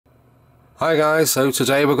Hi guys, so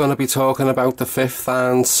today we're going to be talking about the 5th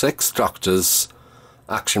and 6th Doctors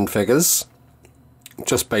action figures.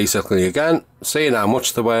 Just basically again, seeing how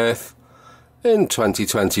much they're worth in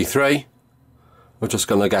 2023. We're just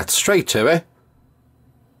going to get straight to it.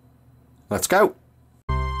 Let's go.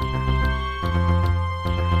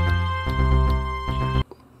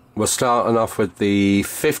 We're starting off with the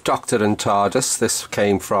 5th Doctor and TARDIS. This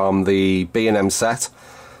came from the B&M set,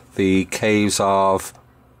 the Caves of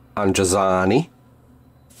Androzani.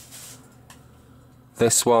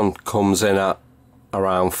 This one comes in at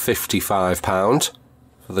around £55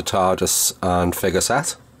 for the TARDIS and figure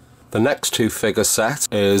set. The next two figure set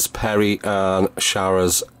is Peri and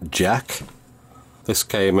Shara's Jack. This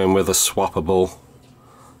came in with a swappable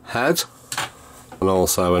head and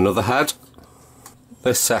also another head.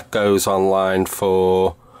 This set goes online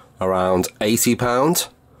for around £80.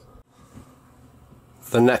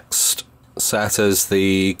 The next set is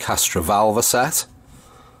the Castrovalva set.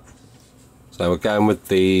 So again with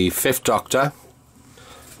the 5th Doctor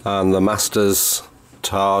and the Masters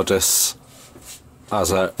TARDIS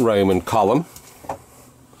as a Roman column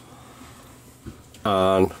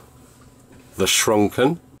and the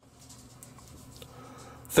Shrunken.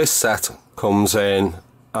 This set comes in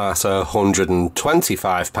at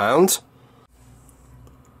 £125.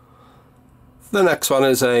 The next one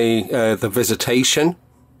is the Visitation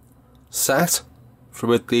set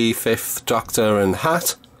with the 5th Doctor and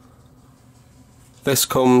hat. This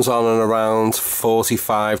comes on and around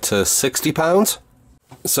 £45 to £60.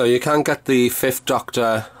 So you can get the 5th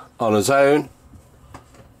Doctor on his own.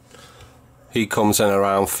 He comes in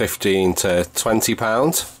around £15 to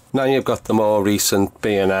 £20. Now you've got the more recent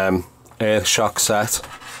B&M Earthshock set.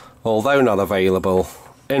 Although not available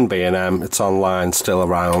in B&M, it's online still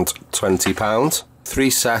around £20.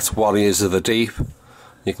 3-set Warriors of the Deep.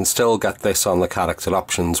 You can still get this on the Character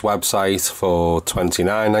Options website for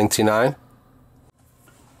 £29.99.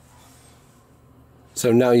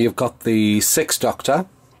 So now you've got the 6th Doctor.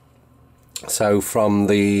 So from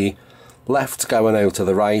the left going out to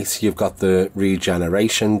the right, you've got the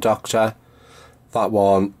Regeneration Doctor. That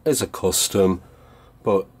one is a custom,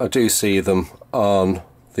 but I do see them on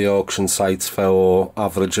the auction sites for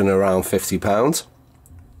averaging around £50.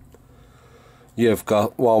 You've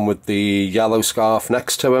got one with the yellow scarf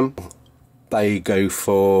next to him. They go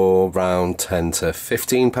for around £10 to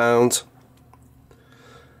 £15.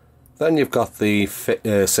 Then you've got the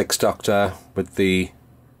 6th Doctor with the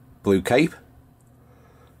blue cape.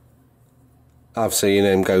 I've seen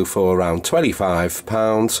him go for around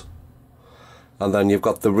 £25. And then you've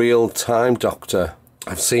got the Real-Time Doctor.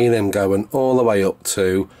 I've seen him going all the way up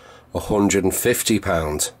to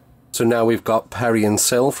 £150. So now we've got Peri and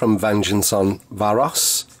Sil from Vengeance on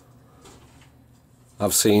Varos.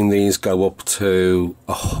 I've seen these go up to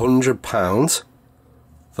 £100.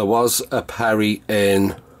 There was a Peri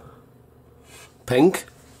in pink.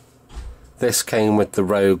 This came with the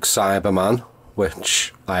Rogue Cyberman,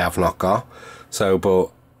 which I have not got. So, but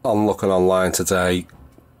on looking online today,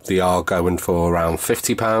 they are going for around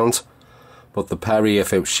 £50. But the Peri,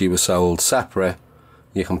 if she was sold separate,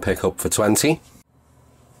 you can pick up for £20.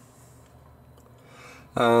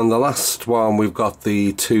 And the last one, we've got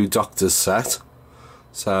the 2 Doctors set.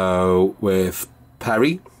 So with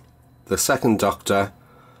Peri, the 2nd Doctor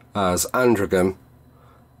as Androgon,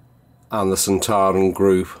 and the Centauran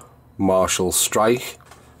group Martial Strike.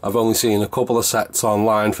 I've only seen a couple of sets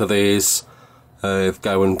online for these,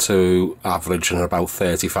 going to averaging about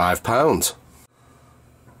 £35.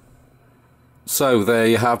 So there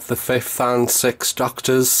you have the 5th and 6th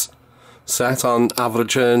Doctors set on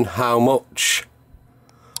averaging how much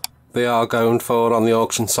they are going for on the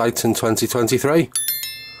auction sites in 2023.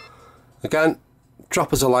 Again,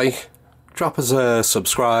 drop us a like, drop us a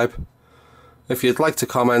subscribe. If you'd like to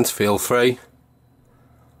comment, feel free,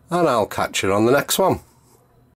 and I'll catch you on the next one.